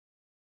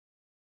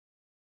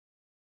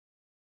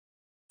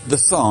The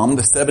Psalm,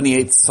 the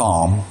 78th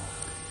Psalm,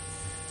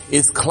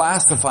 is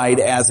classified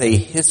as a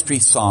history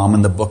psalm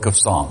in the book of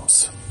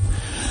Psalms.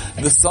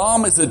 The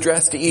psalm is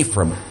addressed to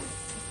Ephraim,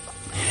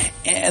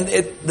 and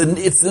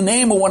it's the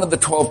name of one of the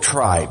 12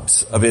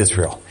 tribes of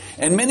Israel.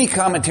 And many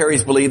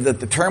commentaries believe that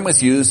the term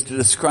was used to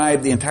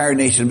describe the entire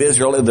nation of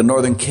Israel in the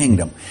northern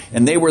kingdom.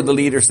 And they were the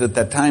leaders at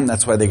that time.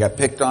 That's why they got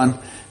picked on,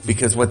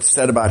 because what's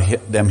said about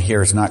them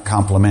here is not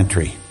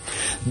complimentary.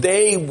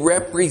 They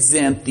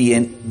represent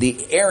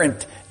the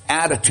errant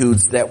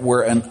attitudes that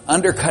were an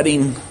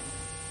undercutting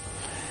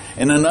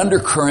and an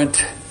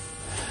undercurrent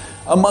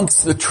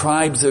amongst the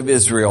tribes of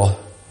Israel,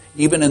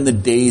 even in the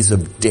days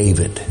of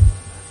David,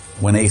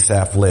 when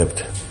Asaph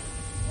lived.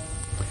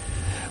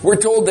 We're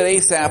told that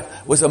Asaph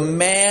was a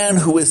man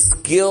who was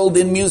skilled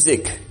in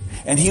music,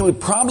 and he would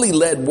probably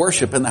led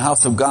worship in the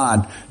house of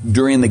God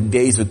during the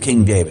days of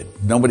King David.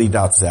 Nobody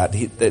doubts that.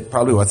 That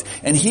probably was.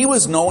 And he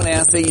was known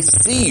as a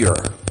seer,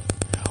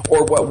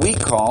 or what we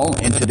call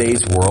in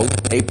today's world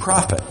a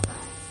prophet.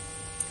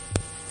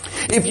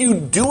 If you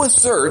do a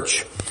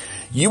search,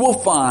 you will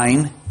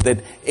find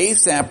that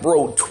Asaph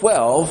wrote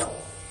 12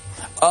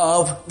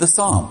 of the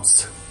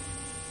Psalms.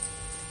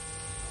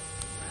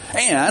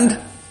 And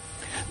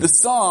the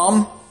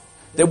psalm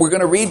that we're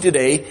going to read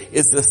today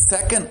is the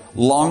second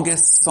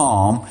longest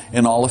psalm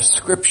in all of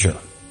Scripture,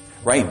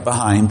 right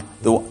behind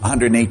the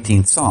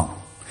 118th Psalm.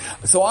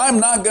 So I'm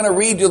not going to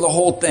read you the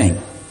whole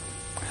thing.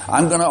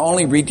 I'm going to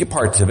only read you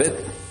parts of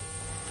it.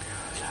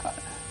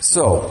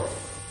 So,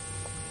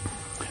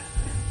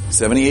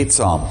 78th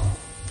Psalm.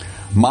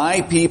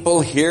 My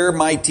people, hear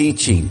my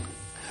teaching.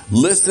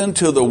 Listen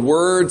to the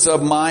words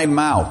of my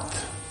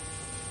mouth.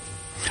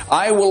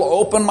 I will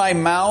open my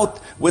mouth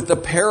with a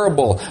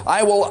parable.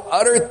 I will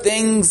utter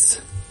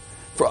things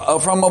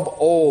from of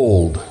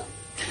old.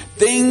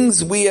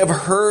 Things we have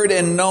heard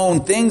and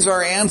known. Things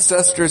our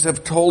ancestors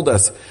have told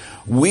us.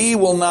 We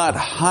will not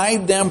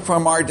hide them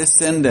from our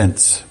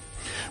descendants.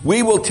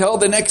 We will tell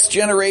the next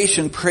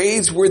generation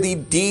praiseworthy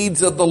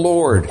deeds of the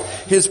Lord.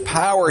 His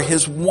power,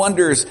 His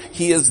wonders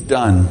He has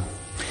done.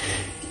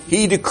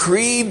 He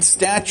decreed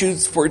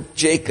statutes for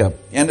Jacob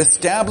and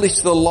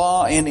established the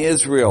law in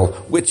Israel,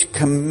 which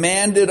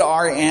commanded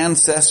our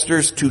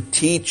ancestors to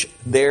teach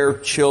their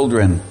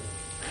children,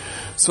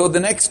 so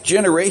the next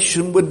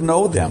generation would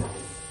know them,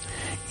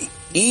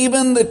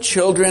 even the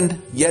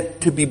children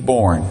yet to be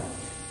born.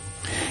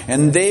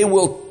 And they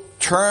will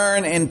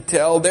turn and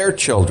tell their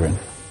children.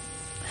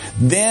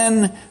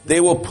 Then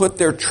they will put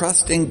their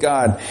trust in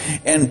God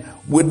and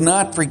would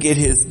not forget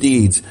His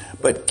deeds,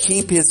 but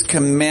keep His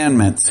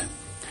commandments.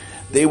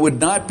 They would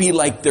not be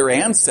like their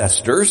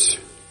ancestors,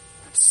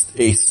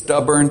 a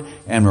stubborn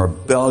and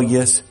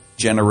rebellious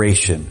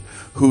generation,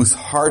 whose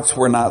hearts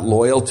were not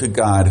loyal to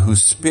God,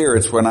 whose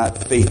spirits were not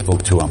faithful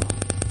to Him.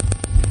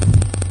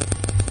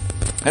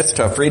 That's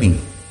tough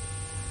reading.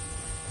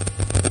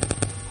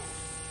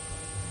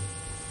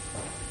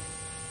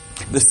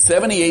 The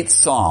 78th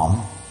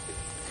Psalm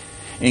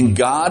in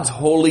God's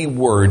holy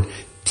word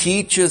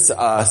teaches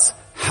us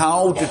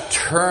how to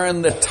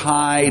turn the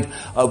tide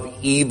of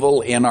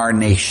evil in our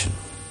nation.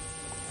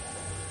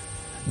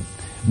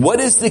 What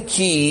is the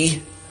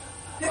key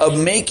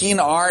of making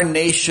our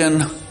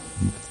nation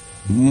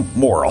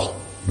moral?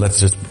 Let's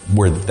just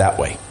word it that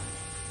way.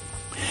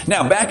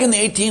 Now, back in the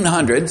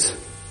 1800s,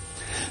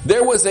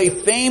 there was a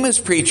famous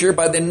preacher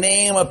by the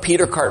name of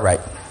Peter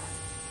Cartwright.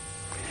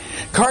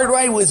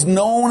 Cartwright was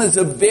known as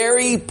a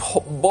very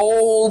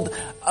bold,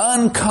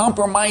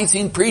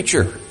 uncompromising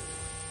preacher.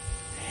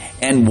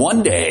 And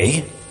one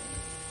day,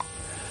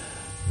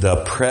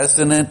 the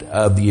President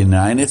of the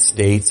United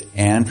States,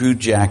 Andrew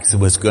Jackson,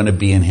 was going to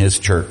be in his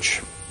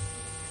church.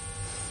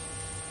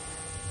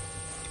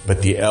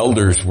 But the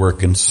elders were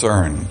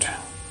concerned.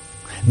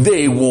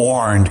 They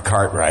warned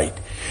Cartwright,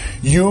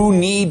 you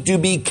need to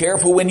be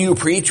careful when you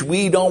preach.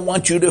 We don't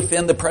want you to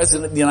offend the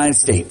President of the United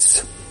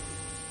States.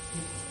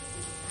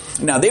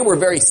 Now, they were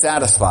very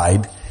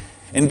satisfied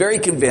and very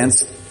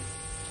convinced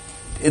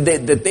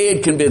that they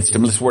had convinced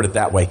him, let's word it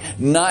that way,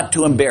 not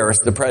to embarrass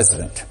the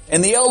president.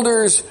 And the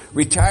elders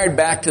retired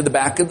back to the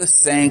back of the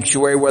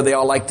sanctuary where they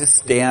all like to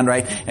stand,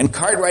 right? And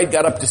Cartwright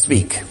got up to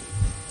speak.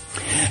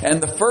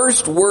 And the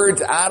first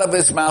words out of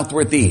his mouth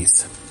were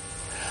these.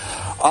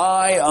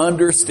 I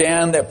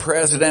understand that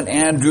President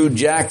Andrew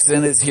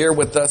Jackson is here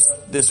with us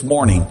this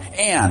morning,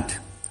 and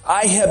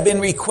I have been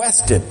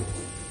requested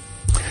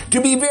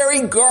to be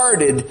very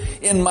guarded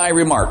in my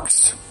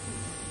remarks.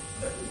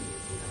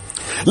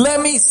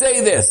 Let me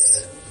say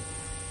this.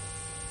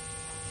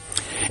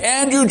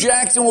 Andrew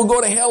Jackson will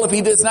go to hell if he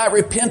does not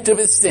repent of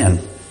his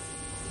sin.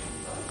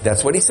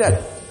 That's what he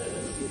said.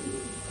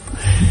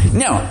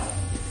 Now,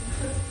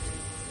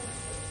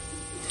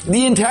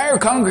 the entire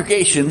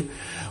congregation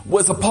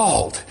was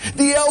appalled.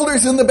 The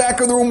elders in the back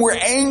of the room were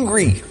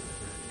angry.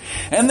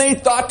 And they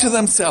thought to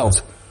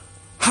themselves,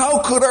 how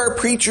could our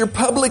preacher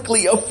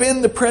publicly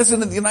offend the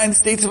President of the United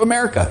States of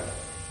America?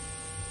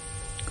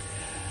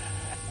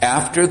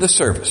 After the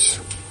service,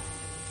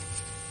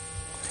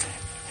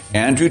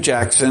 Andrew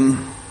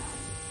Jackson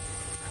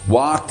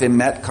walked and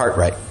met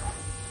Cartwright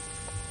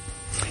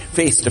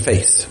face to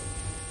face.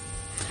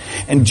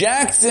 And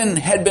Jackson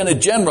had been a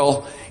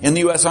general in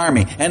the U.S.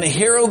 Army and a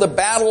hero of the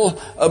Battle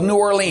of New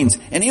Orleans.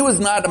 And he was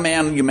not a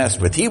man you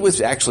messed with. He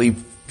was actually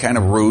kind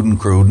of rude and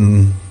crude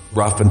and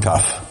rough and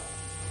tough.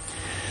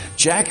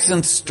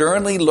 Jackson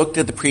sternly looked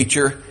at the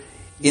preacher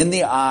in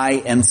the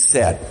eye and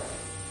said,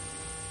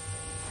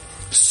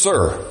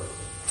 "Sir,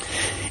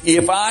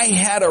 if I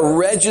had a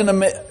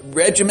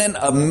regiment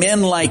of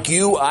men like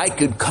you, I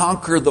could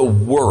conquer the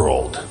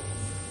world."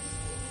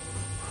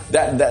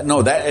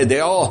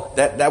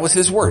 That was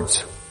his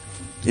words.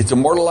 It's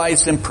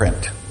immortalized in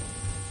print.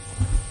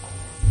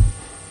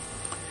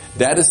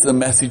 That is the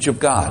message of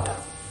God.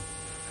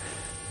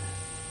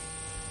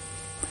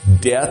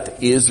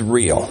 Death is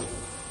real.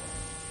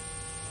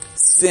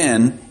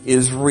 Sin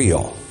is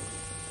real.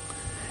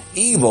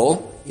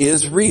 Evil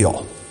is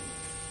real.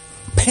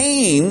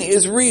 Pain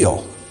is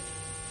real.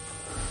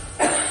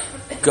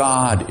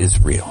 God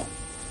is real.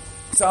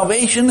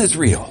 Salvation is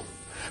real.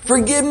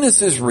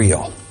 Forgiveness is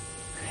real.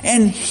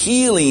 And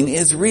healing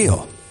is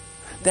real.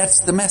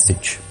 That's the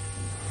message.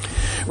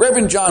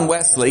 Reverend John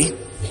Wesley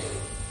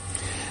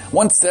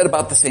once said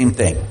about the same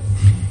thing.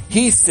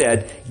 He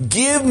said,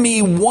 "Give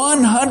me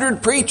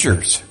 100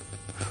 preachers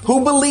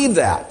who believe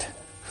that,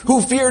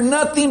 who fear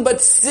nothing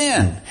but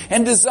sin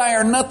and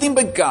desire nothing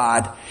but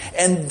God,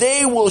 and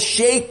they will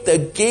shake the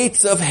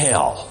gates of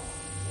hell."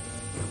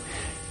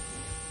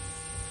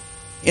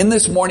 In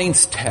this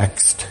morning's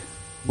text,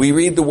 we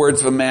read the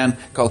words of a man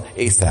called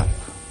Asaph.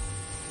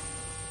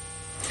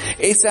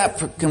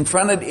 Asaph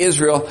confronted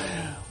Israel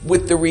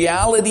with the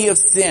reality of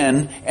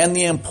sin and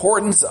the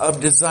importance of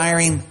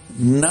desiring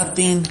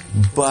nothing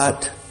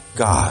but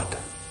God.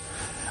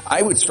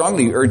 I would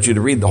strongly urge you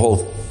to read the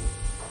whole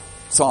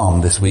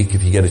psalm this week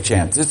if you get a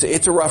chance.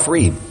 It's a rough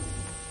read.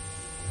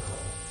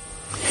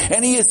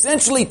 And he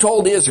essentially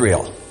told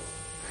Israel,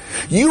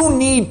 you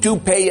need to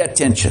pay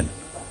attention,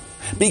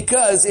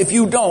 because if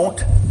you don't,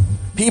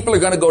 people are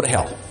going to go to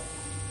hell.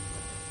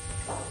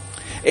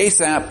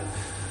 Asaph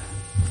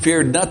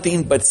feared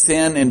nothing but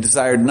sin and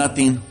desired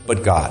nothing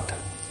but God.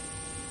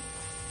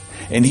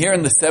 And here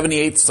in the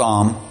 78th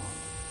Psalm,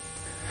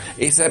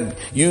 Asaph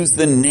used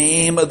the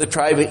name of the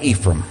tribe of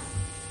Ephraim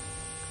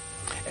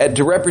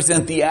to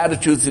represent the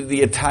attitudes of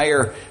the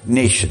entire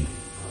nation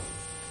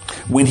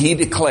when he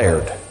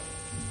declared,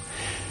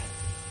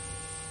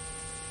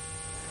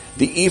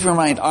 the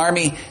Ephraimite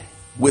army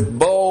with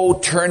bow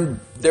turned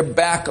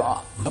back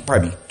on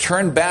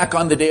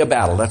the day of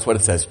battle. That's what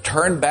it says.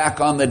 Turn back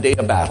on the day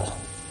of battle.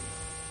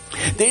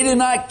 They did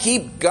not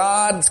keep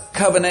God's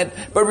covenant,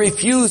 but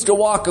refused to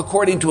walk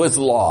according to his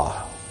law.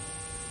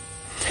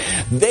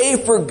 They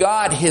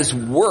forgot his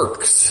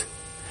works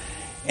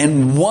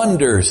and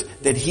wonders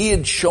that he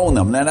had shown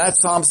them. Now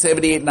that's Psalm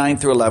 78, 9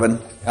 through 11.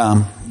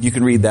 You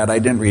can read that. I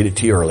didn't read it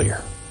to you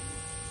earlier.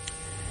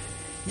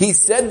 He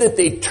said that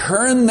they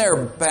turned their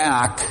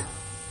back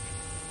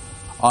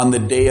on the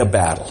day of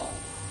battle.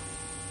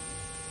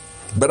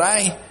 But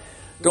I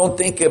don't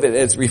think of it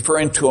as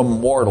referring to a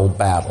mortal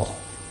battle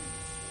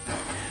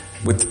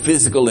with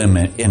physical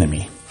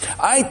enemy.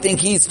 I think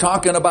he's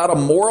talking about a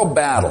moral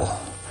battle,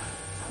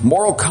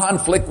 moral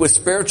conflict with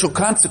spiritual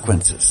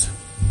consequences.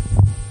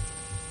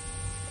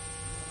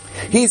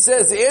 He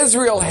says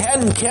Israel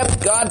hadn't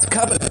kept God's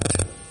covenant.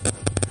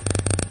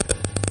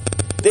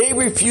 They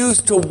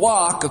refused to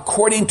walk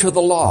according to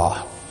the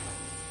law.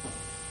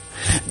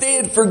 They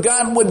had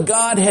forgotten what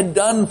God had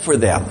done for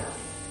them.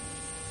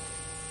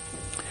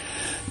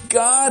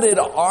 God had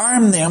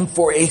armed them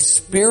for a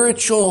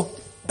spiritual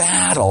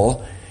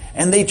battle,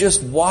 and they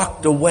just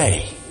walked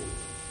away.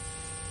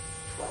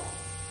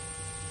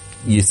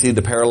 You see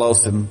the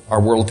parallels in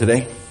our world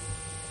today?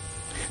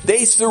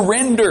 They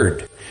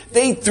surrendered.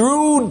 They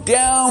threw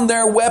down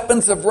their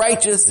weapons of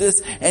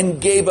righteousness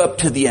and gave up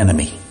to the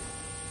enemy.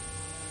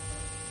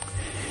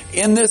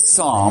 In this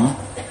psalm,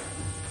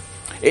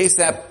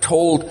 Asaph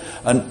told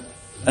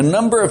a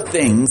number of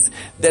things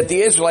that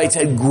the Israelites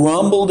had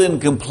grumbled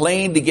and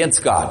complained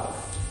against God.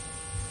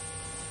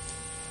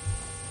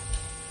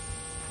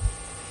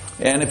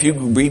 And if you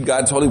read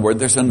God's holy word,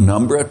 there's a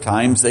number of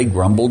times they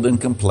grumbled and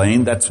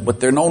complained. That's what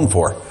they're known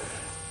for.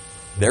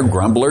 They're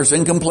grumblers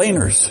and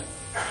complainers.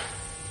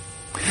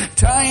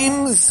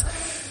 Times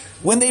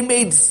when they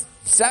made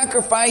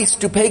sacrifice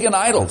to pagan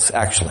idols,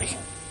 actually.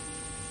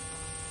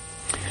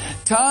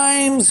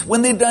 Times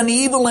when they'd done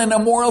evil and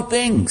immoral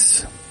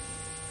things.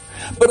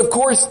 But of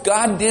course,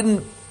 God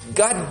didn't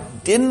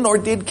or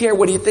did care.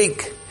 What do you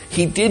think?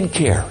 He did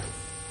care.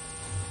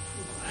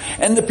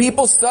 And the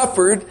people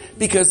suffered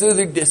because of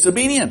their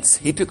disobedience.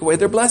 He took away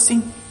their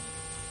blessing.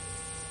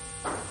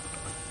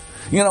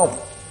 You know,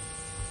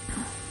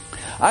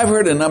 I've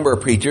heard a number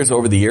of preachers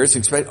over the years,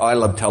 I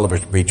love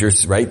television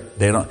preachers, right?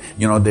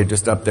 They're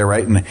just up there,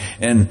 right?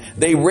 And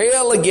they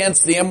rail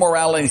against the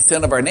immorality and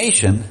sin of our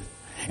nation.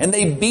 And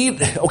and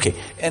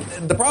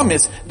the problem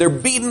is, they're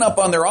beating up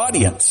on their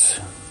audience.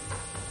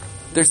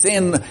 They're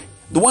saying,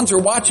 the ones who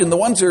are watching, the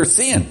ones who are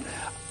seeing,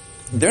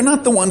 they're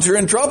not the ones who are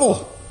in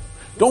trouble.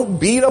 Don't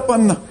beat up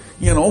on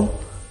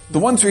the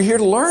ones who are here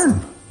to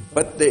learn.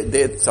 But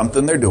it's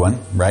something they're doing,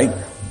 right?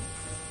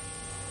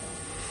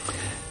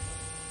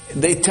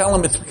 They tell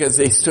them it's because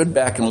they stood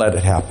back and let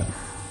it happen.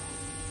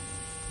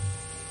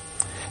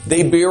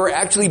 They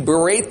actually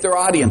berate their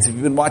audience, if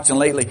you've been watching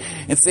lately,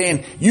 and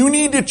saying, you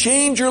need to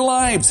change your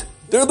lives.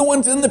 They're the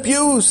ones in the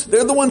pews.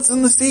 They're the ones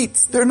in the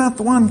seats. They're not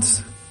the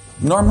ones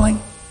normally.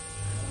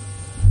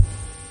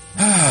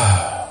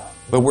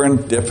 But we're in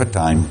a different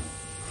time.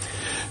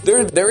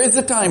 There is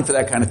a time for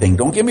that kind of thing.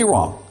 Don't get me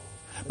wrong.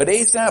 But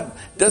Asaph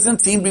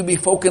doesn't seem to be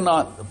focusing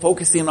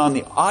on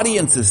the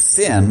audience's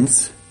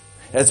sins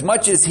as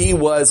much as he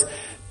was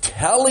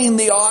telling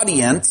the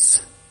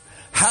audience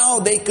how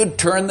they could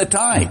turn the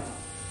tide.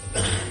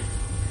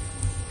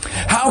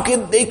 How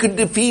they could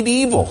defeat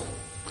evil.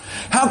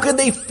 How could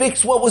they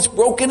fix what was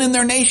broken in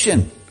their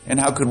nation? And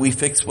how could we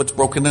fix what's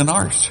broken in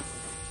ours?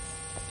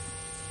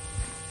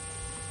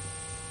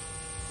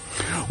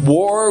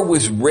 War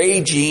was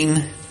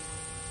raging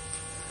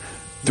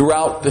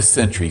throughout the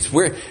centuries.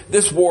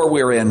 This war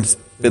we're in has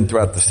been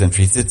throughout the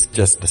centuries. It's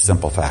just a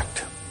simple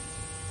fact.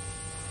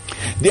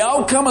 The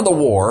outcome of the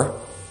war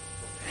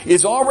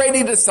is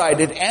already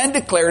decided and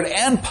declared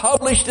and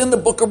published in the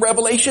book of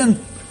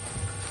Revelation.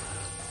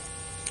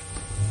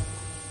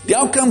 The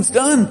outcome's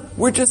done.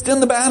 We're just in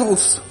the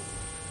battles.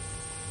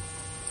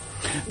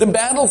 The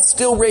battles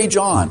still rage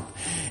on.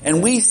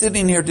 And we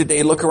sitting here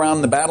today look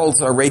around, the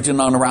battles are raging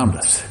on around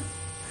us.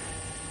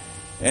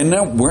 And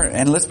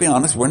let's be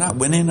honest, we're not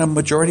winning a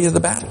majority of the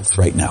battles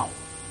right now.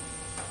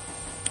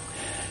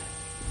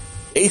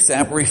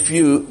 Asaph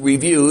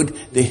reviewed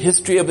the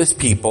history of his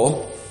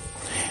people,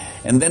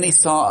 and then he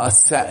saw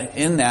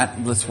I'm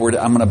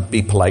going to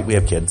be polite, we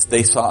have kids.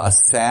 They saw a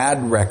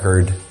sad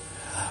record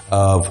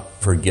of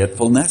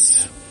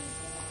forgetfulness,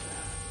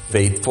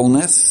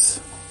 faithfulness,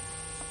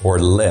 or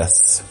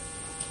less,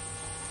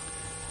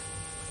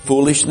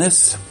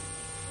 foolishness,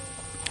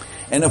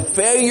 and a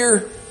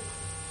failure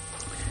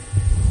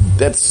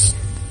that's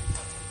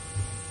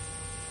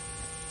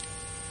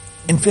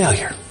in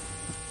failure.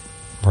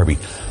 Pardon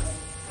me.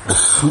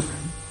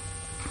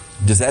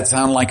 Does that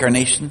sound like our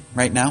nation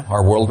right now,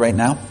 our world right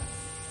now?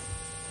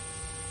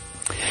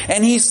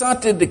 And he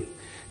sought to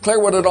declare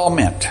what it all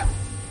meant.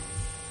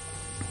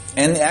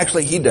 And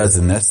actually he does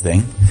in this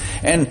thing.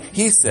 And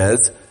he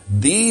says,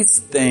 these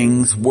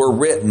things were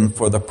written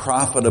for the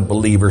profit of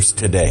believers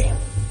today.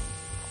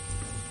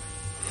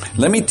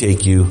 Let me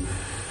take you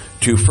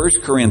to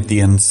 1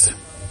 Corinthians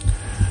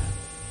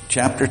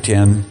chapter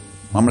 10.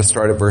 I'm going to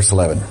start at verse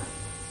 11.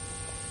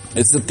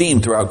 It's the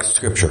theme throughout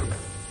Scripture.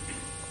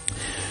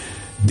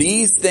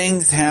 These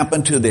things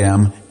happened to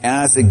them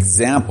as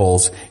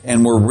examples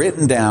and were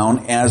written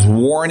down as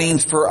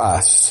warnings for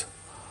us,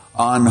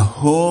 on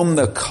whom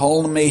the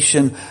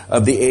culmination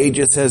of the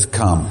ages has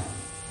come.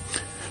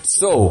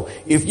 So,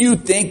 if you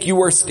think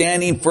you are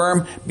standing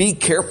firm, be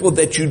careful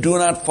that you do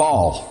not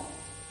fall.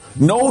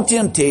 No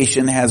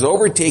temptation has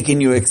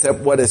overtaken you except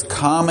what is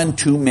common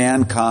to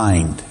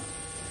mankind.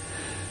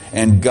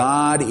 And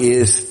God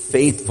is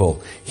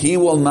faithful. He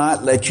will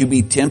not let you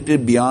be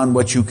tempted beyond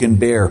what you can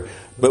bear.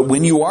 But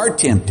when you are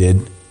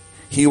tempted,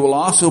 He will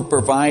also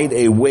provide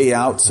a way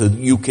out so that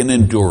you can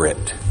endure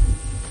it.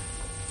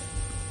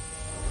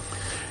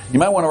 You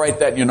might want to write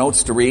that in your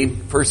notes to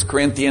read. 1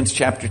 Corinthians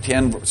chapter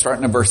 10,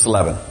 starting at verse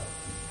 11.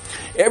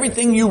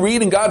 Everything you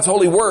read in God's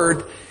holy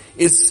word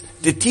is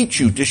to teach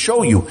you, to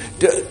show you,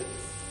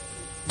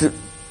 to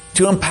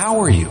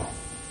empower you.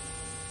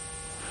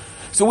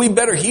 So we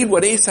better heed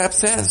what Asaph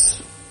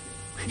says.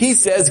 He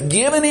says,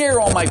 give an ear,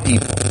 all my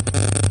people,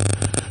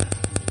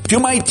 to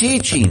my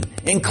teaching.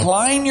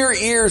 Incline your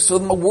ears to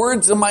the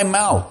words of my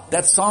mouth.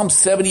 That's Psalm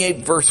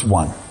 78 verse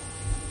 1.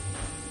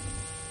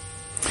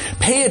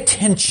 Pay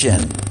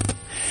attention,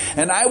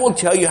 and I will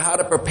tell you how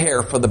to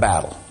prepare for the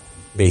battle.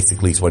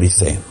 Basically is what he's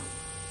saying.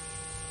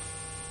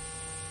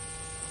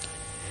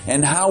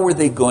 And how were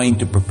they going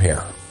to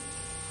prepare?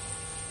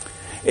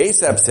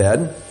 Asaph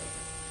said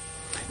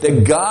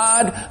that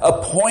God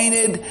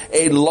appointed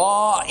a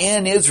law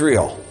in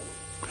Israel,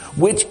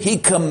 which He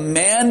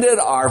commanded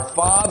our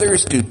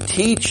fathers to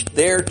teach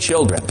their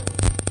children.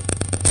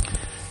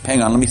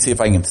 Hang on, let me see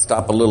if I can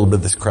stop a little bit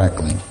of this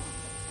crackling.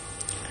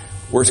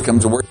 Worst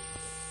comes to worst.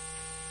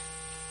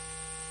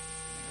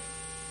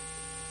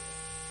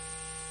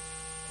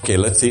 Okay,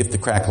 let's see if the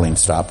crackling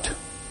stopped.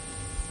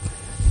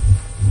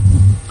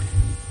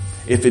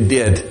 If it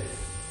did,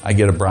 I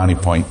get a brownie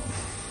point.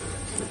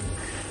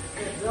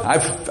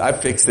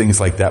 I've fixed things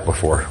like that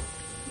before.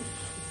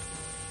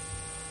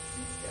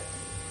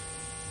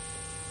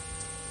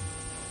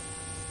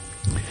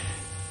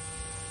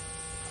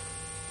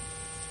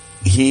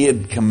 He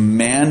had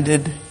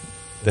commanded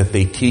that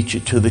they teach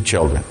it to the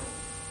children.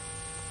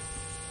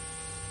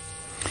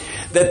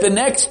 That the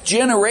next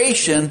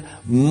generation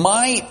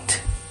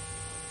might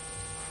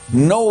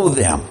know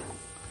them,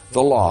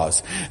 the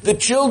laws. The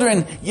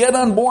children yet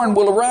unborn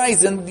will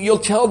arise, and you'll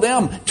tell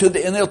them,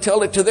 and they'll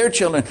tell it to their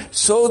children.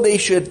 So they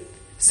should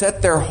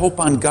set their hope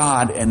on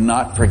God and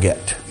not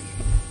forget.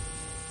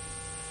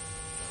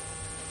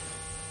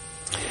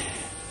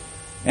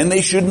 And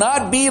they should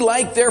not be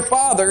like their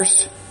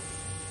fathers,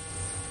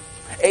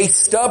 a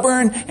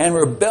stubborn and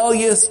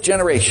rebellious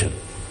generation.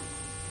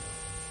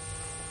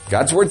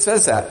 God's word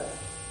says that.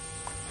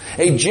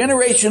 A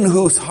generation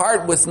whose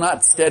heart was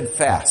not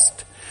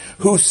steadfast,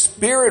 whose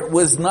spirit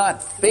was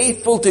not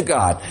faithful to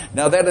God.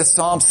 Now that is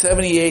Psalm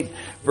 78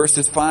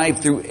 verses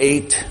 5 through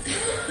 8.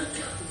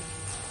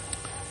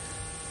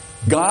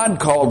 God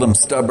called them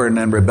stubborn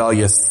and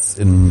rebellious,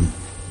 and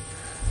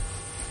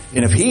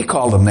if He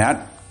called them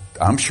that,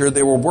 I'm sure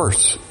they were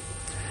worse.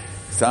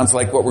 Sounds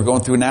like what we're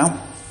going through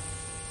now.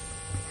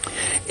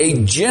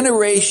 A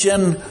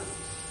generation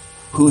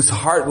whose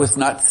heart was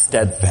not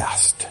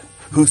steadfast,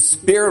 whose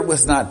spirit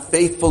was not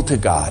faithful to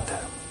God.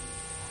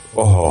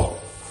 Oh,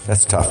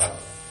 that's tough.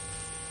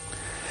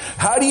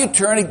 How do you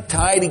turn a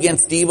tide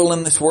against evil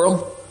in this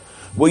world?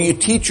 Well, you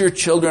teach your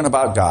children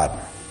about God.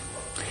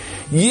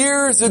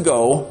 Years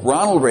ago,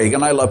 Ronald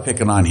Reagan, I love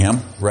picking on him,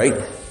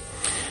 right?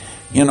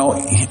 You know,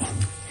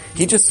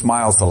 he just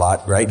smiles a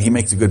lot, right? He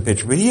makes a good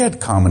picture, but he had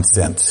common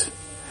sense.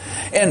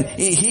 And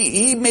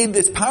he made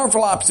this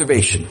powerful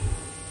observation.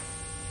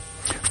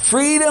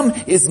 Freedom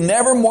is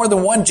never more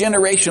than one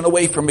generation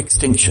away from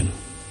extinction.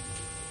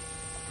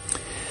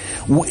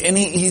 And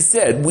he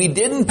said, we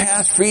didn't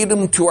pass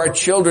freedom to our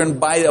children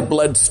by a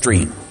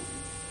bloodstream.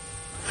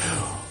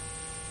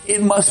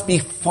 It must be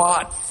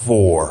fought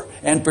for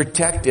and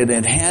protected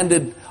and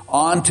handed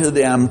on to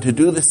them to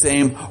do the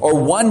same,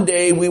 or one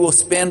day we will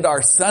spend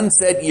our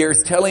sunset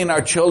years telling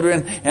our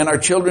children and our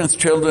children's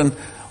children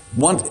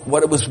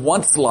what it was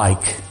once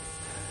like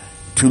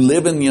to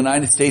live in the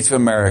United States of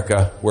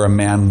America where a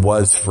man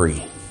was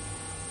free.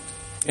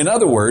 In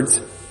other words,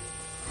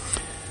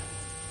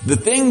 the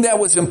thing that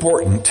was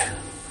important,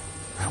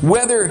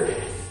 whether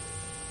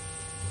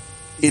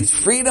it's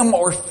freedom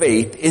or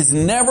faith, is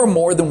never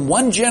more than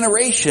one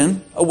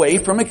generation away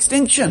from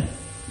extinction.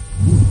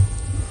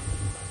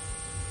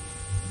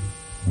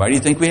 Why do you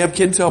think we have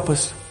kids help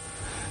us?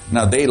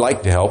 Now, they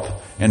like to help,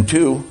 and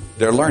two,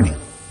 they're learning.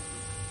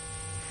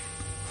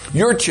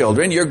 Your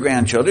children, your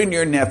grandchildren,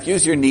 your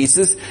nephews, your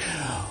nieces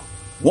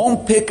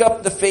won't pick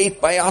up the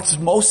faith by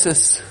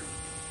osmosis.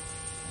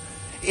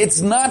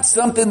 It's not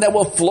something that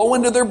will flow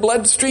into their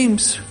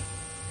bloodstreams.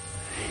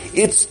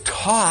 It's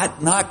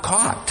taught, not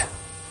caught.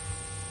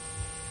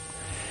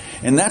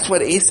 And that's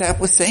what Asaph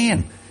was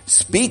saying.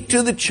 Speak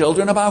to the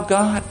children about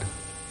God.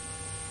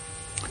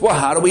 Well,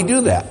 how do we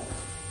do that?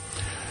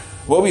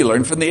 Well, we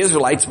learned from the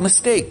Israelites'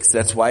 mistakes.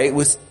 That's why it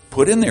was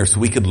put in there,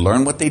 so we could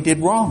learn what they did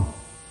wrong.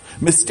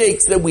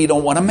 Mistakes that we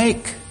don't want to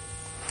make.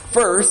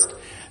 First,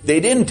 they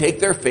didn't take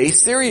their faith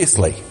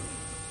seriously.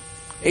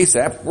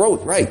 Asaph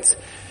writes,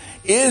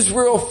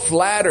 Israel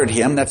flattered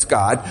him, that's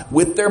God,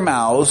 with their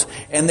mouths,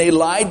 and they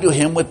lied to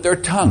him with their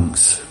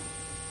tongues.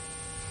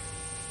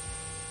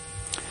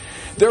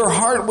 Their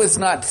heart was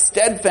not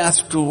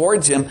steadfast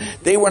towards him.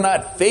 They were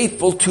not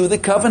faithful to the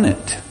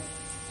covenant.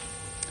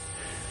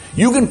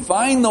 You can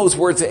find those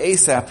words of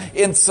Asaph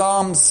in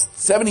Psalms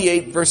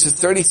 78 verses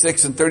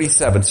 36 and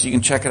 37, so you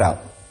can check it out.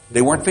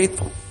 They weren't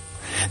faithful.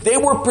 They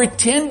were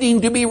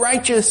pretending to be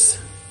righteous,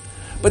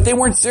 but they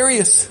weren't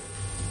serious.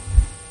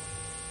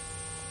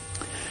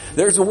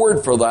 There's a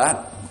word for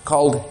that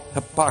called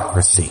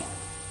hypocrisy.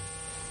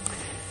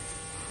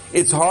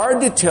 It's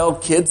hard to tell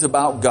kids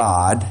about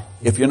God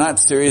if you're not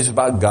serious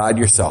about God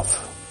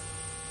yourself.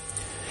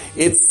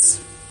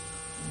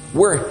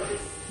 We're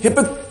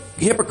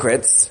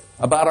hypocrites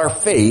about our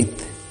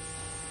faith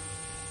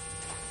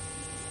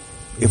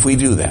if we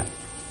do that.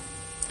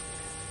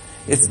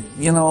 We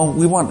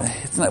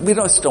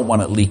just don't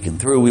want it leaking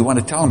through. We want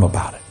to tell them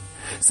about it.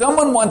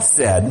 Someone once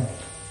said,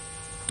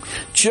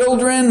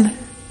 children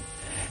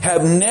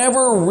have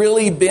never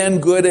really been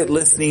good at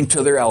listening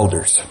to their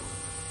elders.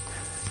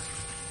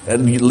 At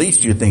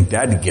least you think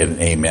that'd get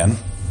an amen.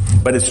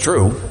 But it's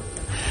true.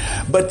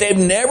 But they've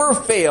never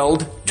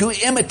failed to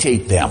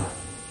imitate them.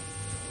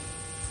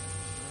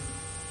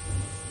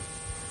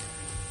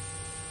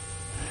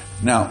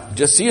 Now,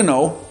 just so you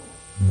know,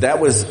 that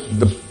was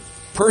the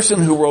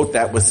person who wrote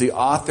that was the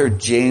author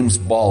James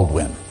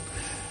Baldwin.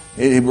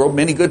 He wrote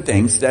many good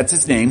things. That's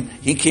his name.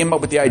 He came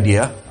up with the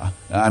idea.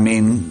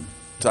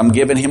 So I'm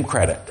giving him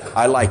credit.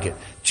 I like it.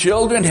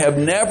 Children have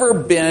never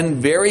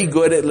been very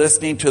good at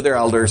listening to their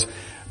elders,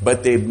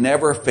 but they've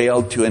never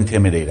failed to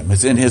intimidate them.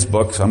 It's in his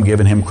book, so I'm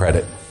giving him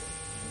credit.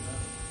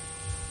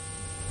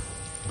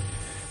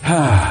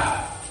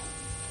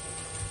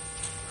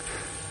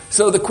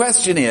 So the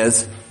question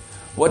is,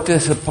 what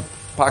does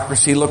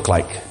hypocrisy look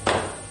like?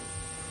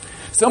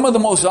 Some of the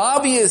most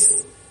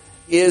obvious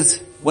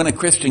is when a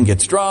Christian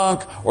gets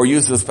drunk or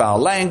uses foul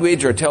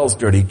language or tells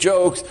dirty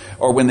jokes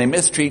or when they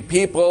mistreat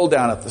people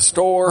down at the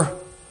store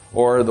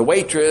or the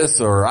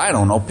waitress or I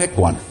don't know, pick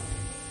one.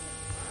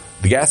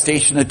 The gas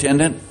station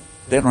attendant,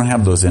 they don't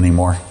have those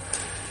anymore.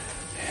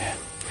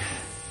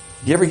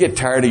 You ever get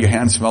tired of your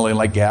hands smelling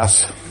like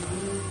gas?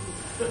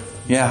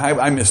 Yeah,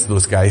 I miss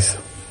those guys.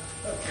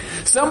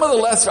 Some of the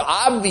less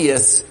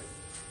obvious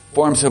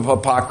forms of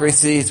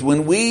hypocrisy is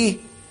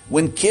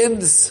when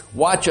kids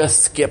watch us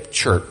skip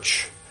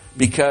church.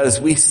 because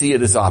we see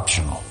it as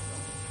optional.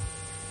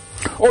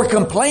 Or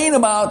complain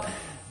about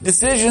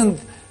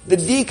decisions the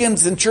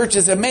deacons and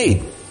churches have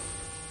made.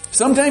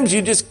 Sometimes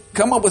you just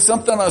come up with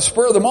something on the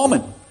spur of the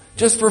moment,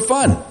 just for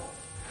fun.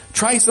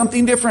 Try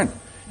something different.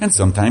 And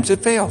sometimes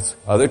it fails.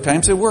 Other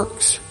times it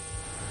works.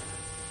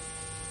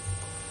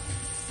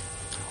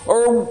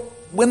 Or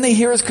when they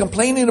hear us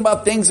complaining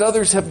about things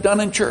others have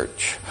done in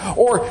church.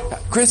 Or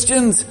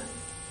Christians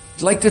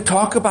like to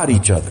talk about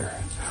each other.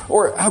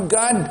 Or how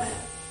God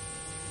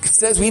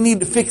says we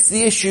need to fix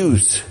the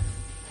issues.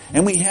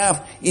 And we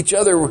have each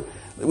other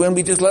when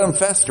we just let them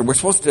fester. We're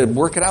supposed to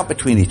work it out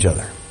between each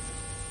other.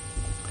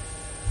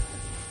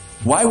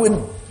 Why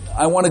would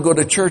I want to go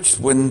to church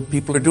when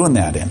people are doing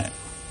that in it?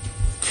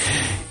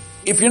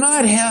 If you're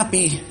not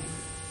happy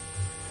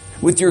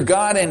with your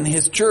God and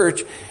His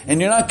church,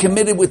 and you're not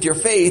committed with your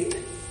faith,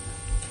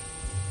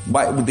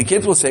 the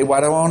kids will say, why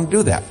do I want to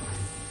do that?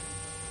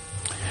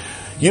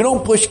 You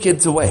don't push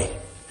kids away.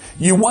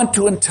 You want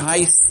to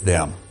entice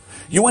them.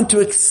 You want to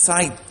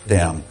excite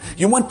them.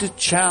 You want to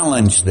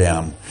challenge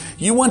them.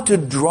 You want to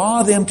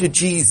draw them to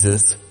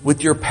Jesus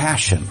with your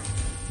passion.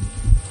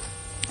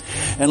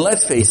 And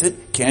let's face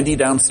it, candy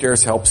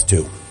downstairs helps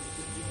too.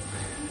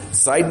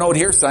 Side note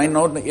here,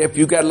 if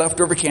you got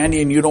leftover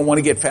candy and you don't want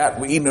to get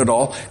fat eating it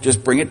all,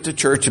 just bring it to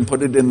church and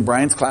put it in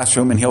Brian's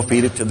classroom and he'll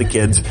feed it to the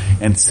kids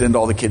and send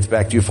all the kids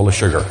back to you full of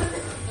sugar.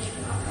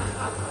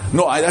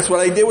 No, that's what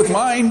I did with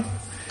mine.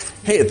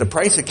 Hey, at the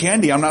price of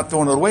candy, I'm not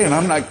throwing it away, and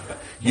I'm not,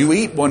 you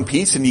eat one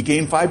piece and you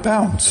gain 5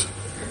 pounds.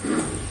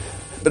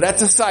 But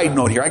that's a side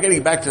note here. I gotta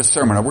get back to the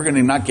sermon, or we're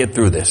gonna not get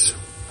through this.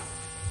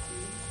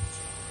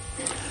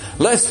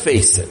 Let's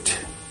face it.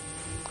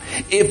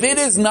 If it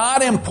is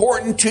not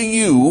important to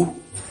you,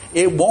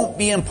 it won't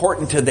be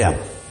important to them.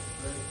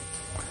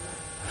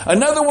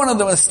 Another one of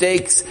the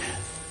mistakes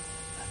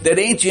that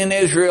ancient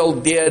Israel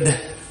did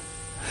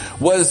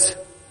was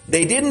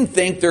they didn't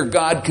think their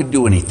God could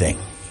do anything.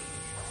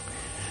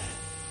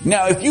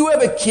 Now, if you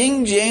have a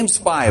King James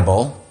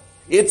Bible,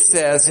 it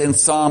says in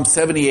Psalm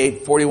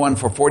 78,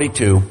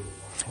 41-42,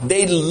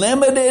 they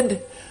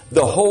limited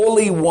the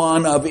Holy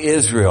One of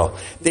Israel.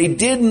 They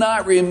did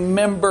not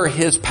remember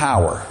His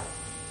power.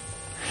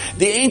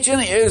 The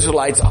ancient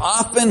Israelites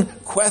often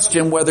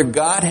questioned whether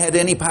God had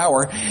any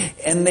power,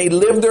 and they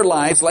lived their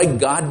lives like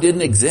God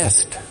didn't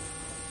exist.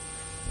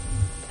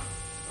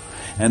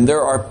 And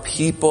there are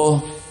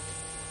people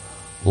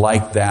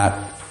like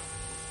that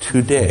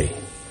today.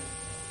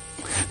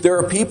 There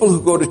are people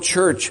who go to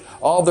church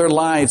all their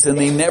lives and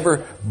they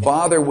never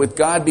bother with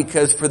God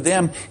because for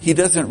them, He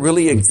doesn't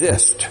really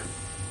exist.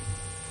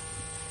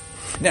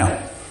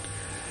 Now,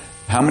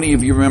 how many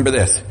of you remember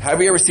this?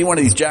 Have you ever seen one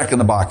of these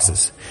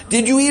Jack-in-the-Boxes?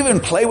 Did you even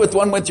play with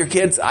one with your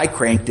kids? I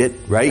cranked it,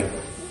 right?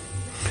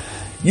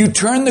 You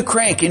turn the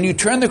crank and you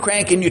turn the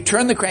crank and you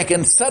turn the crank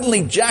and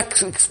suddenly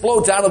Jack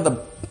explodes out of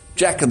the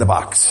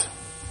Jack-in-the-Box.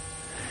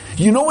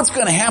 You know what's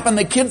going to happen.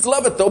 The kids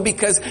love it though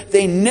because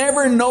they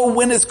never know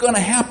when it's going to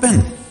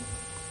happen.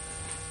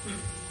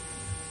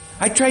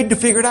 I tried to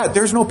figure it out.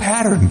 There's no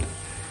pattern.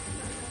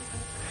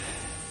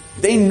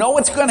 They know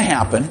it's going to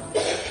happen.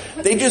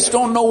 They just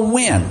don't know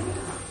when.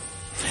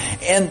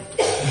 And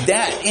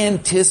that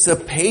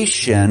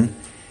anticipation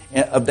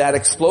of that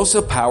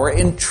explosive power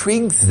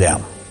intrigues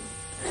them.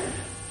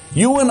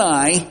 You and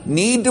I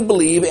need to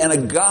believe in a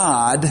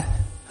God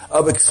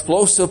of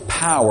explosive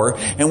power,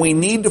 and we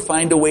need to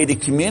find a way to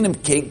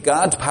communicate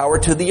God's power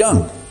to the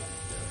young.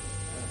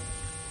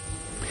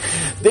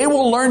 They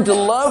will learn to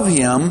love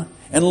Him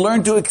and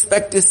learn to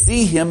expect to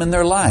see Him in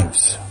their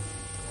lives.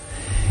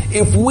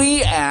 If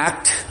we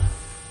act,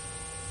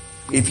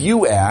 if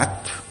you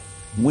act,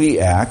 we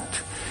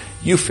act,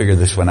 you figure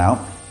this one out,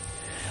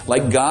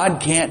 like God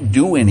can't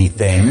do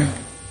anything,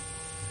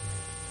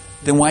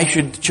 then why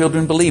should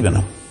children believe in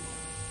Him?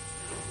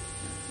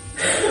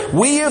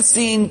 We have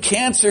seen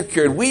cancer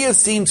cured. We have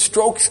seen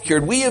strokes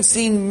cured. We have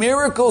seen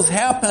miracles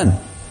happen.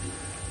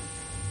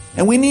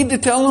 And we need to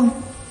tell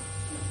them.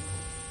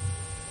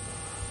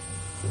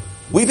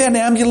 We've had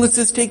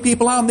ambulances take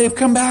people out and they've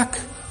come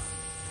back.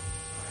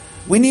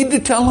 We need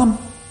to tell them.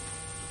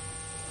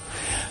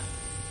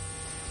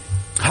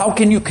 How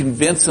can you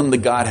convince them that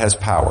God has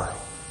power?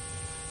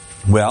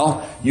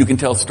 Well, you can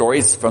tell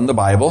stories from the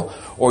Bible,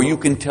 or you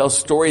can tell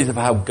stories of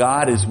how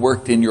God has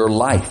worked in your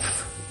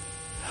life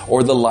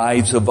or the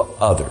lives of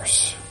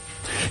others.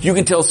 You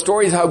can tell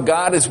stories how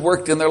God has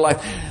worked in their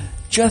life.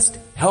 Just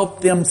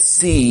help them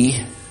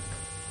see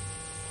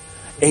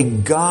a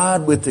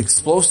God with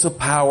explosive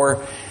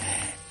power,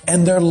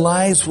 and their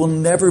lives will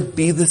never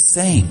be the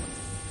same.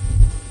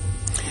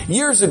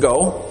 Years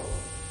ago,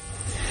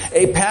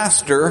 a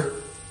pastor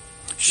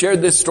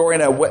shared this story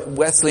in a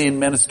Wesleyan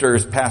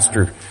minister's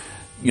pastor,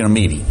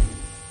 meeting.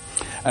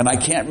 And I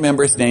can't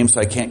remember his name, so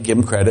I can't give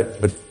him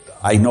credit, but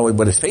I know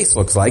what his face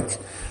looks like,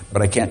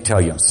 but I can't tell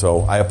you,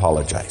 so I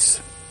apologize.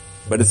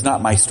 But it's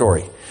not my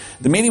story.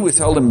 The meeting was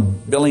held in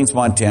Billings,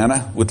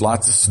 Montana, with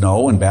lots of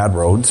snow and bad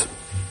roads.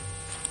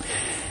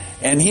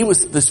 And he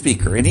was the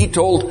speaker, and he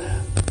told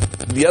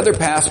the other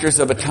pastors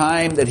of a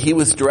time that he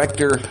was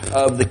director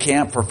of the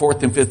camp for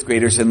 4th and 5th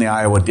graders in the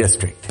Iowa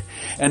district.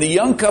 And a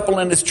young couple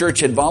in his church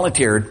had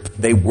volunteered.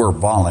 They were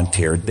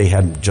volunteered. They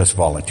hadn't just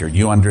volunteered.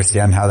 You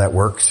understand how that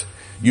works?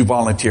 You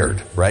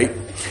volunteered, right?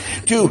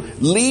 To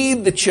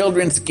lead the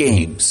children's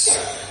games.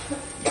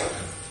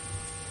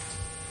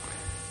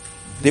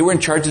 They were in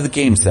charge of the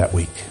games that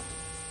week.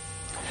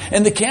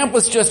 And the camp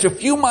was just a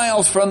few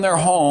miles from their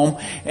home,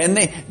 and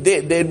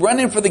they'd run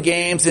in for the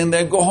games, and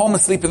they'd go home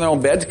and sleep in their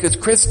own beds, because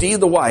Christy,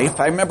 the wife,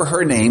 I remember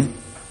her name,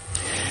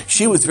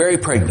 she was very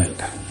pregnant.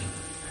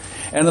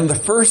 And on the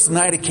first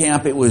night of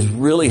camp, it was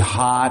really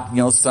hot,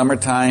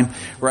 summertime,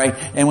 right?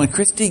 And when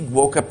Christy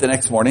woke up the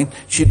next morning,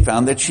 she'd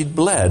found that she'd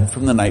bled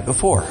from the night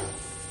before.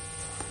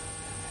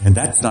 And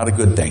that's not a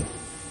good thing.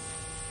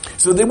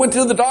 So they went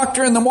to the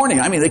doctor in the morning.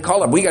 They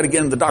called up, we got to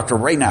get in the doctor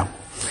right now.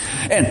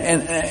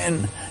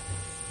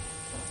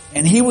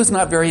 And he was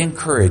not very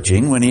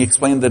encouraging when he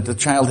explained that the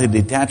child had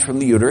detached from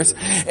the uterus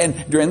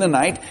and during the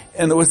night,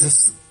 and there was a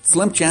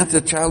slim chance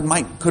the child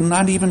could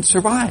not even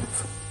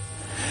survive.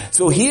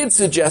 So he had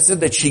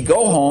suggested that she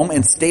go home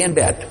and stay in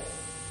bed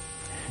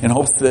in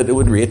hopes that it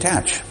would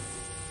reattach.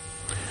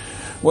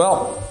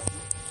 Well,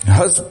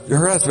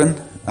 her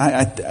husband,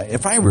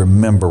 if I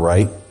remember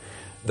right,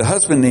 the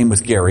husband's name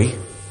was Gary.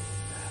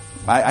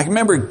 I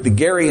remember the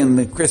Gary and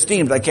the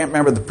Christine, but I can't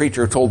remember the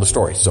preacher who told the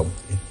story. So,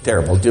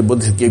 terrible. We'll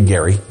just give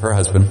Gary, her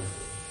husband.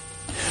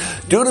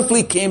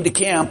 Dutifully came to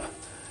camp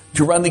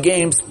to run the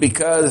games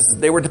because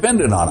they were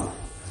dependent on him.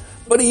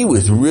 But he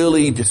was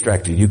really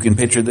distracted. You can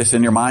picture this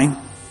in your mind.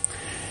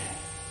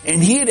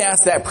 And he had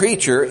asked that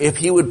preacher if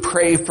he would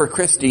pray for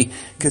Christy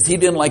because he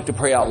didn't like to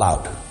pray out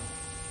loud.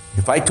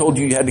 If I told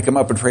you had to come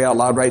up and pray out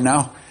loud right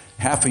now,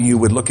 half of you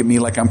would look at me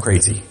like I'm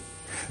crazy.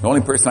 The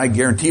only person I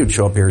guarantee would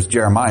show up here is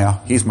Jeremiah.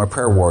 He's my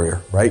prayer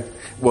warrior, right?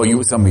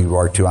 Well, some of you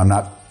are too.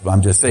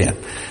 I'm just saying.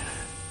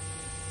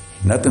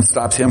 Nothing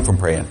stops him from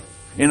praying.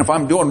 And if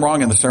I'm doing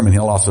wrong in the sermon,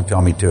 he'll also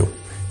tell me too.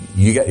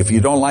 If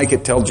you don't like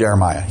it, tell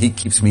Jeremiah. He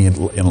keeps me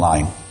in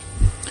line.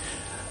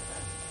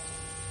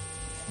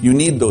 You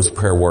need those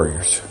prayer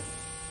warriors.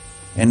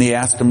 And he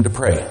asked him to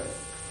pray.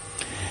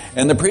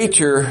 And the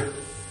preacher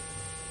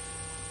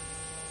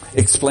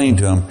explained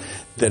to him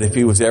that if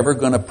he was ever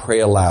going to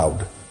pray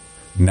aloud,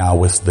 now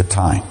was the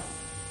time.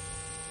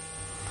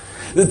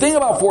 The thing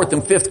about 4th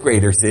and 5th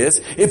graders is,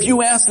 if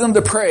you ask them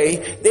to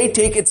pray, they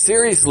take it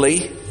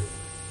seriously.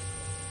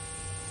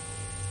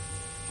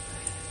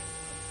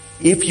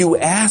 If you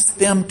ask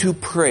them to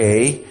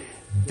pray,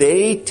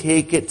 they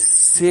take it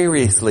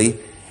seriously,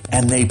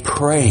 and they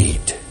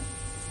prayed.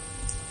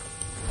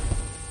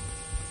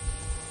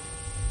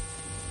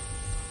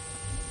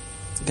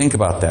 Think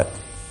about that.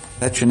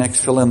 That's your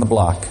next fill in the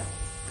block.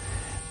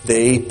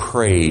 They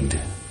prayed.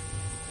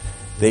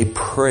 They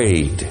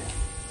prayed.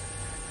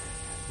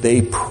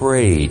 They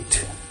prayed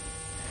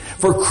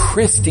for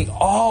Christy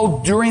all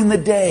during the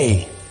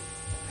day.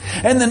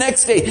 And the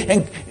next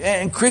day,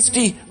 and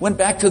Christy went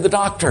back to the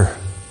doctor.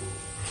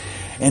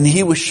 And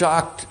he was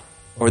shocked,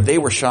 or they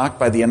were shocked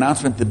by the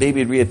announcement the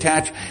baby had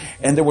reattached,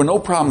 and there were no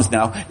problems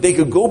now. They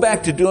could go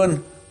back to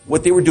doing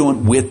what they were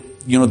doing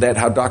with, that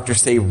how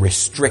doctors say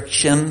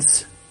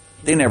restrictions.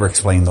 They never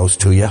explain those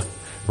to you,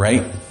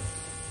 right?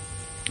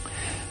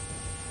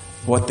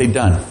 What they'd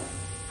done.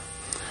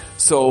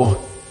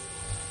 So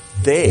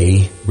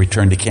they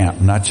returned to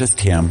camp, not just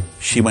him.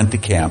 She went to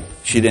camp.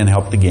 She didn't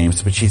help the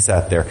games, but she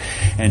sat there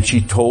and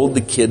she told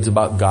the kids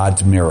about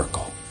God's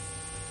miracle.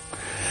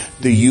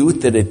 The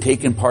youth that had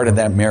taken part in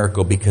that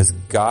miracle because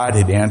God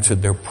had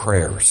answered their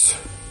prayers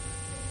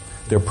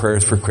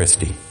for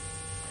Christy.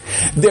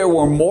 There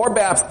were more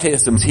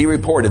baptisms, he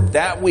reported,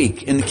 that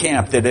week in the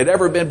camp that had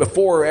ever been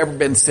before or ever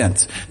been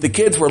since. The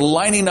kids were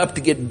lining up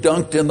to get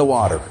dunked in the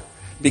water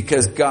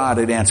because God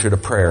had answered a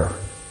prayer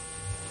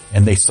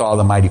and they saw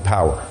the mighty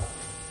power.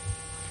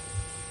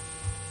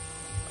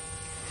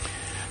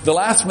 The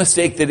last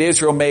mistake that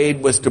Israel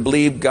made was to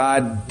believe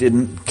God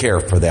didn't care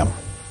for them.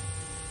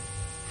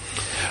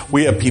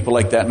 We have people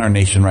like that in our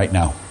nation right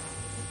now.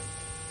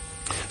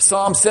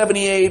 Psalm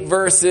 78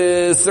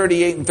 verses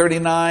 38 and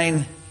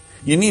 39.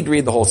 You need to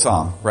read the whole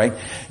psalm, right?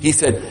 He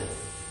said,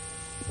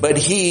 but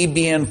he,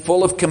 being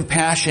full of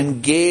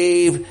compassion,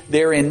 gave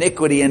their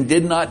iniquity and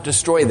did not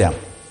destroy them.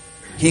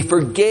 He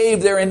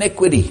forgave their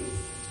iniquity.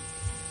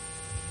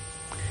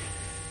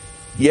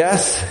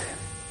 Yes,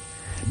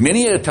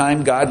 many a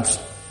time God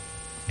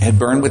had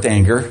burned with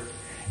anger,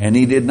 and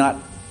he did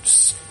not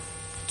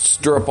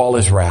stir up all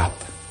his wrath.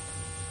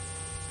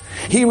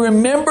 He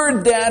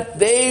remembered that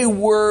they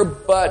were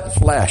but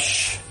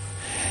flesh,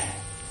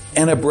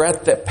 and a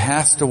breath that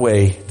passed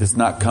away does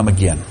not come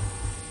again.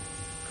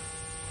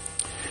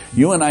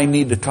 You and I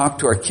need to talk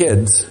to our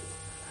kids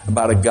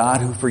about a God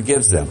who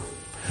forgives them,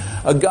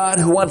 a God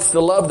who wants to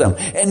love them.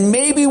 And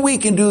maybe we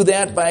can do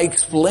that by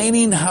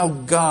explaining how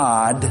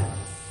God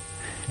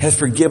has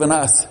forgiven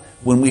us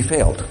when we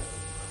failed.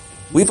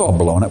 We've all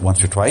blown it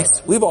once or twice.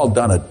 We've all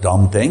done a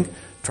dumb thing,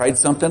 tried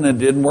something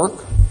and it didn't work.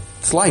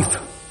 It's life.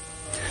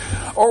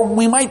 Or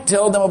we might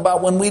tell them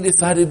about when we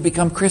decided to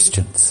become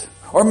Christians.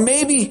 Or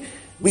maybe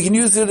we can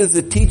use it as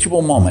a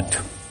teachable moment.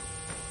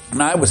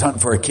 And I was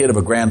hunting for a kid of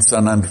a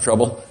grandson under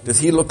trouble. Does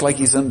he look like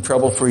he's in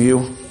trouble for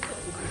you?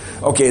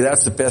 Okay,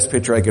 that's the best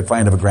picture I could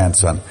find of a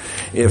grandson.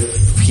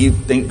 If you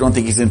don't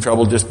think he's in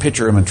trouble, just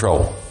picture him in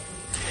trouble.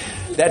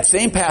 That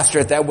same pastor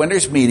at that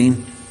winter's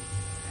meeting,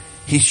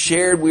 he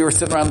shared, we were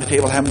sitting around the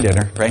table having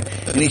dinner, right?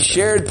 And he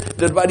shared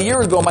that about a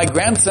year ago, my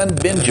grandson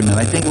Benjamin,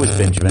 I think it was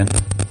Benjamin,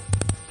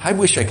 I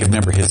wish I could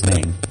remember his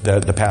name,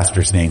 the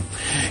pastor's name,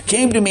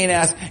 came to me and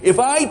asked, if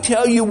I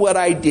tell you what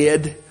I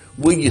did,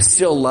 will you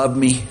still love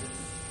me?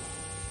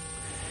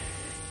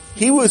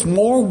 He was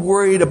more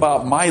worried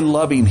about my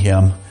loving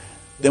him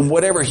than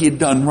whatever he had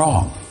done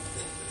wrong.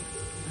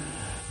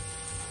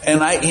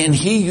 And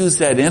he used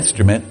that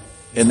instrument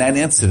in that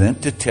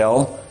incident to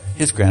tell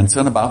his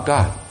grandson about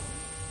God.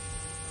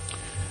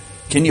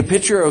 Can you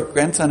picture a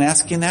grandson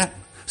asking that?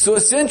 So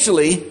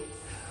essentially,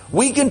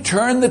 we can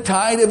turn the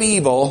tide of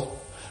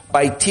evil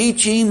by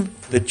teaching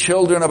the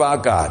children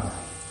about God.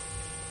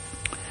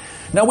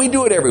 Now we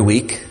do it every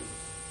week.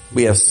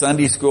 We have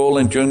Sunday school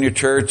and junior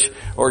church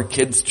or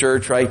kids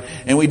church, right?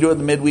 And we do it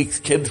the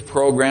midweek kids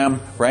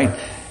program, right?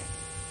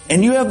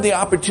 And you have the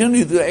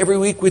opportunity to do it every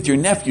week with your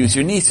nephews,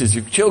 your nieces,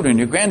 your children,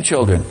 your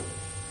grandchildren.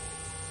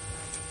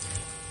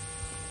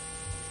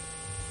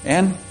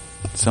 And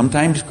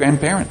sometimes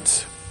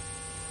grandparents.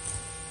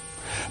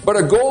 But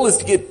our goal is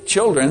to get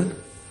children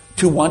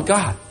to want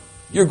God.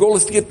 Your goal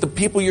is to get the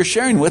people you're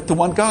sharing with to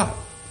want God.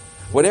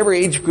 Whatever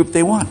age group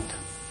they want.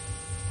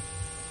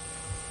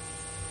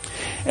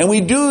 And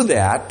we do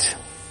that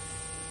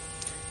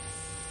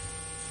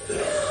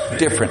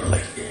differently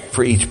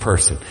for each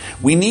person.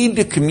 We need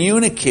to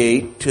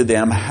communicate to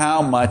them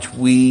how much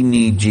we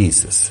need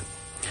Jesus.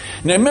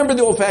 Now remember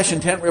the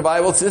old-fashioned tent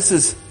revivals? This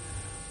is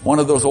one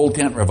of those old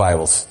tent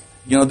revivals.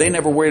 You know, they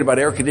never worried about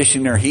air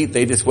conditioning or heat.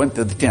 They just went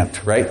to the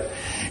tent, right?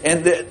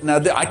 And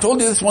I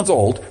told you this one's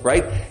old,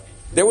 right?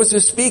 There was a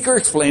speaker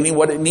explaining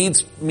what it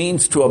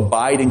means to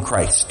abide in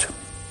Christ.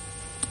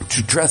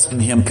 To trust in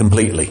Him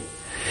completely.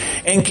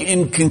 And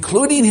in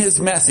concluding his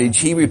message,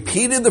 he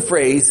repeated the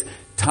phrase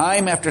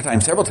time after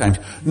time, several times.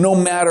 No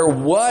matter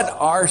what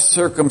our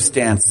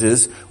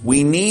circumstances,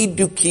 we need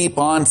to keep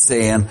on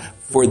saying,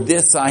 for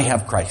this I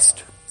have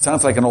Christ.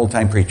 Sounds like an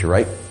old-time preacher,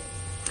 right?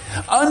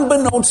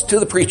 Unbeknownst to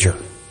the preacher,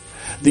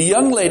 the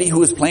young lady who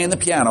was playing the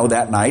piano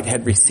that night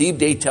had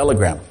received a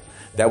telegram.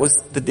 That was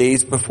the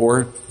days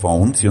before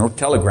phones,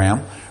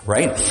 telegram,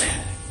 right?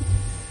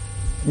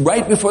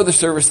 Right before the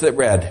service that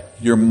read,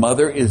 your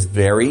mother is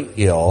very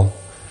ill.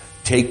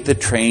 Take the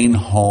train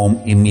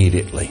home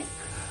immediately.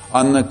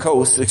 On the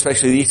coast,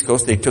 especially the East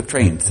Coast, they took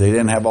trains. They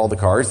didn't have all the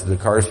cars. The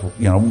cars,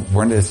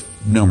 weren't as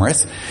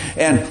numerous.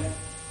 And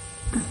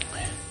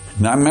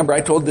now I remember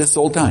I told this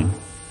old time.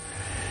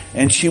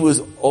 And she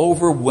was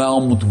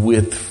overwhelmed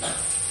with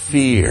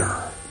fear.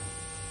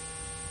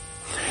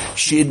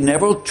 She had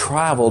never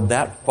traveled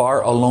that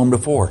far alone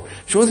before.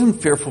 She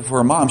wasn't fearful for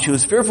her mom. She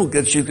was fearful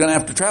because she was going to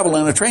have to travel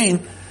on a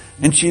train,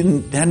 and she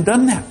hadn't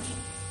done that.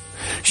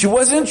 She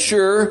wasn't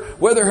sure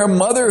whether her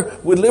mother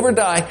would live or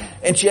die,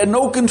 and she had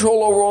no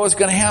control over what was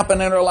going to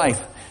happen in her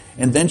life.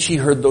 And then she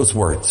heard those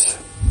words,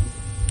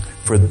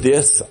 for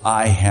this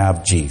I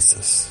have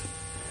Jesus.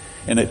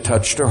 And it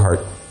touched her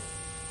heart.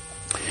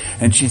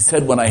 And she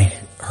said, when I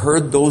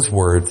heard those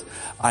words,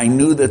 I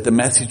knew that the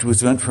message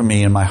was meant for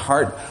me, and my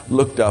heart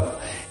looked up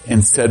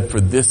and said,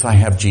 for this I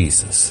have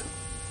Jesus.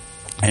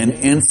 And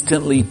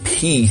instantly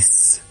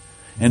peace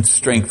and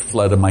strength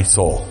fled in my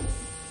soul.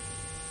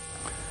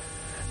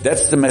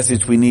 That's the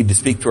message we need to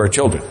speak to our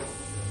children.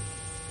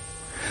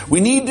 We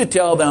need to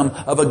tell them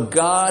of a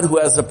God who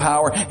has the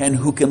power and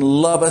who can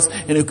love us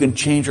and who can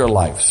change our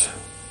lives.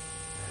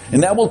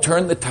 And that will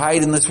turn the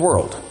tide in this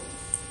world.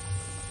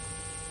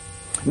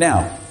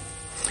 Now,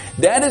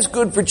 that is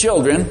good for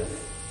children.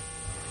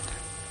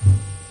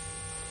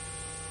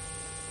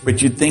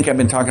 But you'd think I've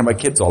been talking about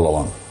kids all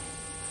along.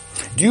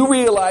 Do you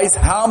realize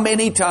how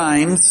many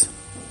times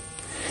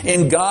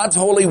in God's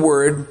holy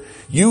word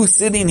you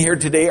sitting here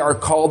today are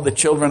called the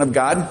children of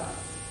God?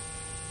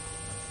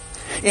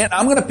 And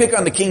I'm going to pick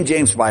on the King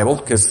James Bible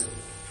because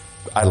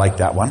I like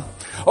that one.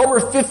 Over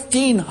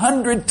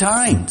 1,500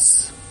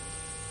 times.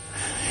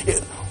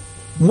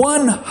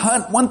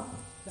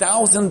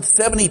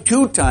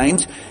 1,072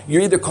 times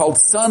you're either called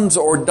sons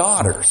or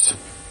daughters.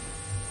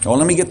 Oh,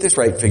 let me get this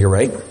right, figure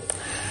right.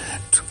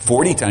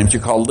 40 times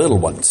you're called little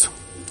ones.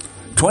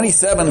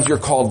 27 you're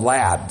called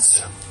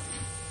lads.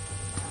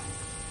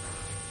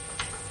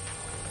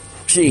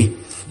 Gee,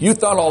 you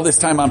thought all this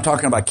time I'm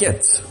talking about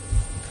kids.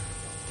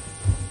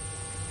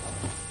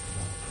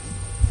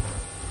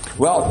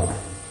 Well,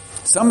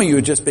 some of you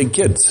are just big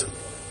kids.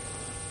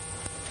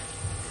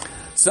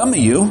 Some of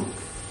you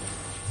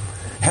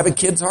have a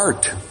kid's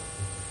heart.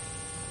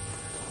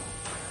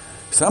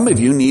 Some of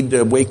you need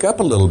to wake up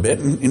a little bit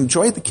and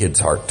enjoy the kid's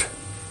heart.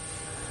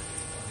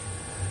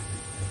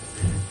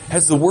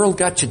 Has the world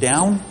got you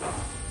down?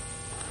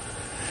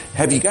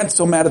 Have you gotten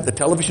so mad at the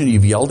television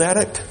you've yelled at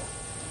it?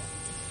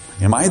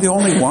 Am I the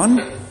only one?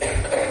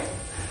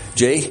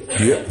 Jay,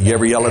 you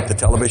ever yell at the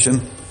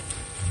television?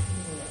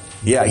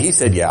 Yeah, he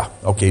said yeah.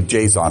 Okay,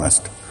 Jay's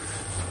honest.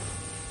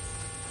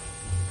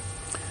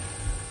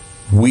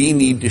 We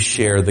need to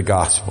share the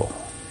gospel.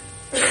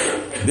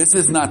 This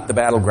is not the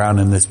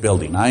battleground in this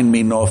building. I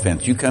mean no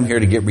offense. You come here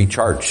to get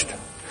recharged.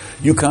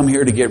 You come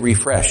here to get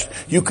refreshed.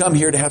 You come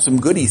here to have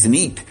some goodies and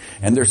eat.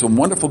 And there's some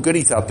wonderful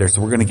goodies out there,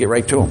 so we're going to get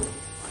right to them.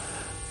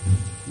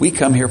 We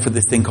come here for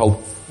this thing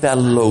called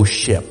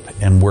fellowship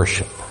and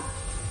worship.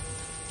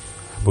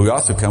 But we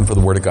also come for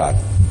the Word of God.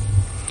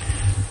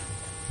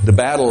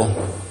 The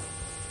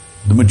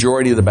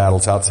majority of the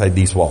battle's outside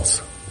these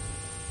walls.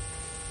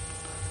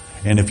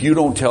 And if you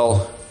don't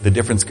tell the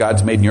difference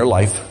God's made in your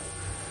life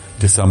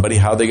to somebody,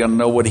 how are they going to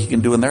know what He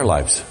can do in their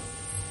lives?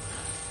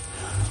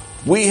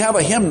 We have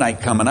a hymn night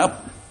coming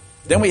up.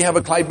 Then we have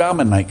a Clyde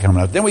Bauman night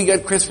coming up. Then we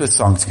got Christmas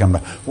songs coming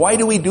up. Why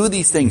do we do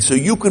these things? So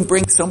you can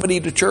bring somebody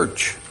to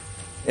church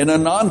in a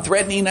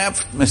non-threatening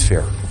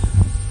atmosphere.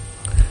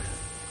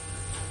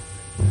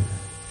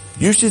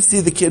 You should see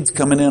the kids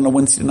coming in on a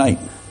Wednesday night.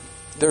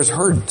 There's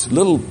herds,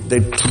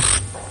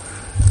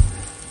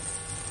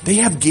 they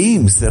have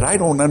games that I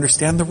don't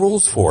understand the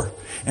rules for.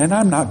 And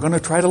I'm not going to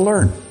try to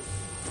learn.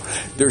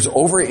 There's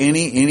over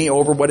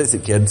what is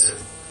it, kids?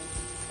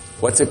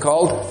 What's it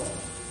called?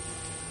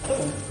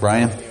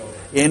 Brian?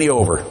 Any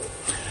over.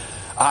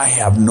 I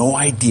have no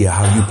idea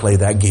how you play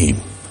that game.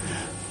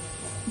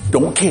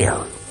 Don't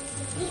care.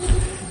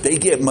 They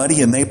get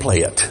muddy and they play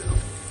it.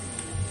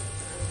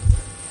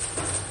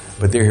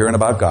 But they're hearing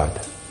about God.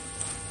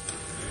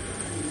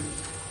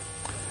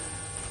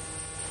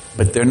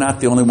 But they're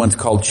not the only ones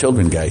called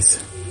children, guys.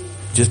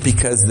 Just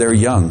because they're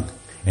young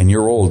and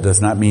you're old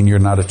does not mean you're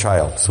not a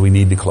child. So we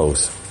need to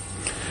close.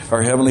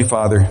 Our Heavenly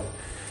Father,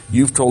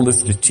 You've told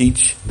us to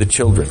teach the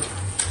children.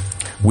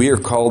 We are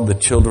called the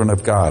children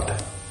of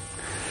God.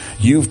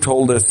 You've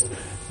told us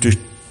to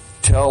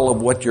tell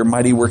of what your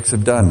mighty works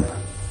have done.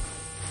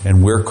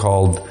 And we're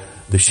called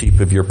the sheep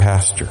of your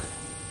pasture.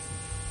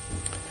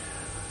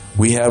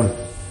 We have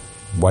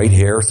white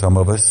hair, some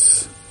of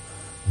us.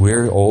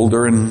 We're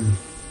older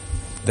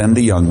than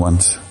the young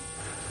ones.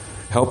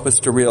 Help us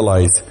to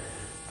realize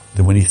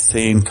that when he's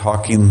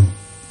talking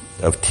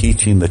of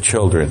teaching the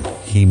children,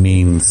 he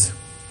means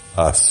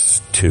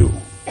us too.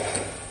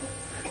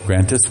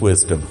 Grant us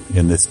wisdom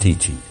in this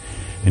teaching.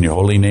 In your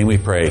holy name we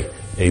pray.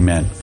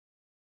 Amen.